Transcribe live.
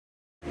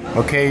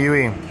Okay,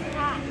 Yui.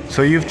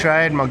 So you've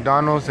tried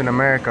McDonald's in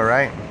America,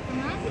 right?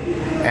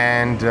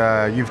 And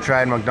you've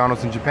tried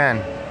McDonald's in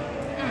Japan.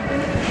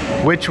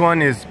 Which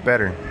one is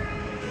better?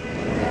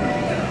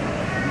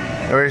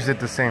 Or is it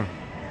the same?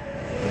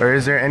 Or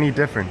is there any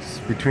difference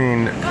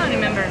between... I don't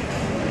remember.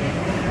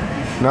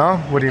 No?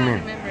 What do you mean? I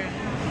don't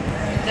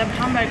remember. The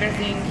hamburgers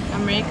in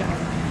America.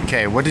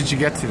 Okay, what did you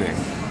get today?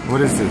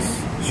 What is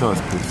this? Show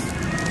us, please.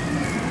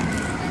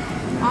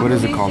 What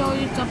is it called? Show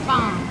you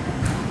Japan.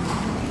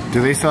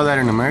 Do they sell that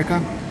in America?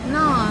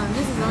 No,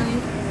 this is only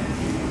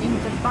in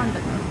Japan.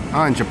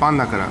 Ah, in Japan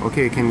dakara.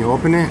 Okay, can you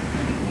open it?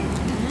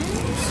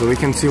 So we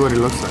can see what it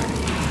looks like.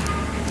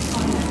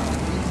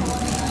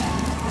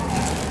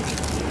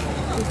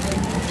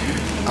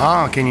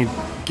 Oh, can you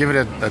give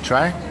it a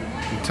try?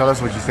 Tell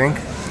us what you think.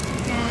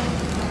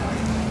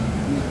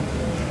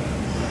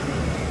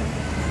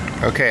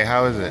 Okay,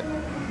 how is it?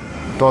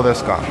 どうで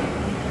すか?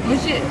 美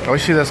味しい. 美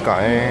味しいですか?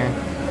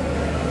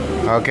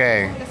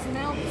 Okay. The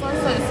smell of soy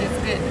sauce is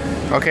good.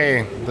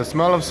 Okay, the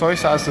smell of soy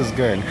sauce is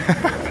good.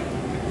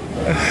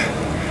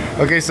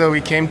 Okay, so we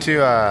came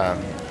to,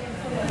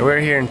 we're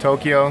here in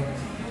Tokyo,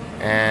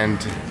 and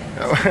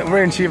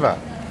we're in Chiba.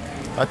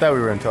 I thought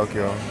we were in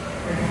Tokyo.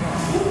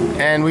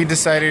 And we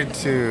decided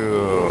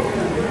to,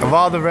 of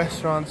all the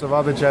restaurants, of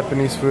all the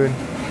Japanese food,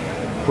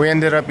 we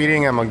ended up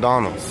eating at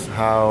McDonald's.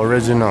 How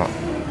original.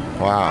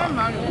 Wow.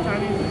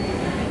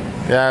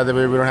 Yeah, we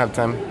don't have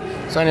time.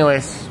 So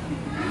anyways,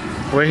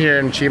 we're here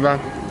in Chiba,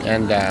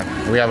 and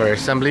we have our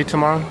assembly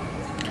tomorrow.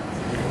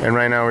 And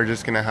right now we're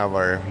just gonna have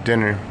our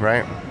dinner,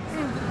 right?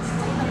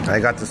 I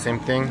got the same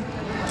thing,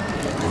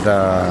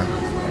 the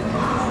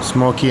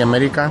smoky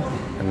America,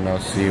 and we'll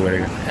see what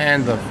it is,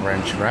 and the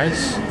French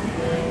fries,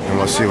 and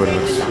we'll see what it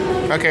looks.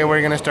 Okay,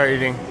 we're gonna start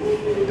eating.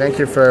 Thank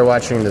you for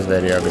watching this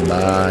video.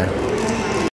 Goodbye.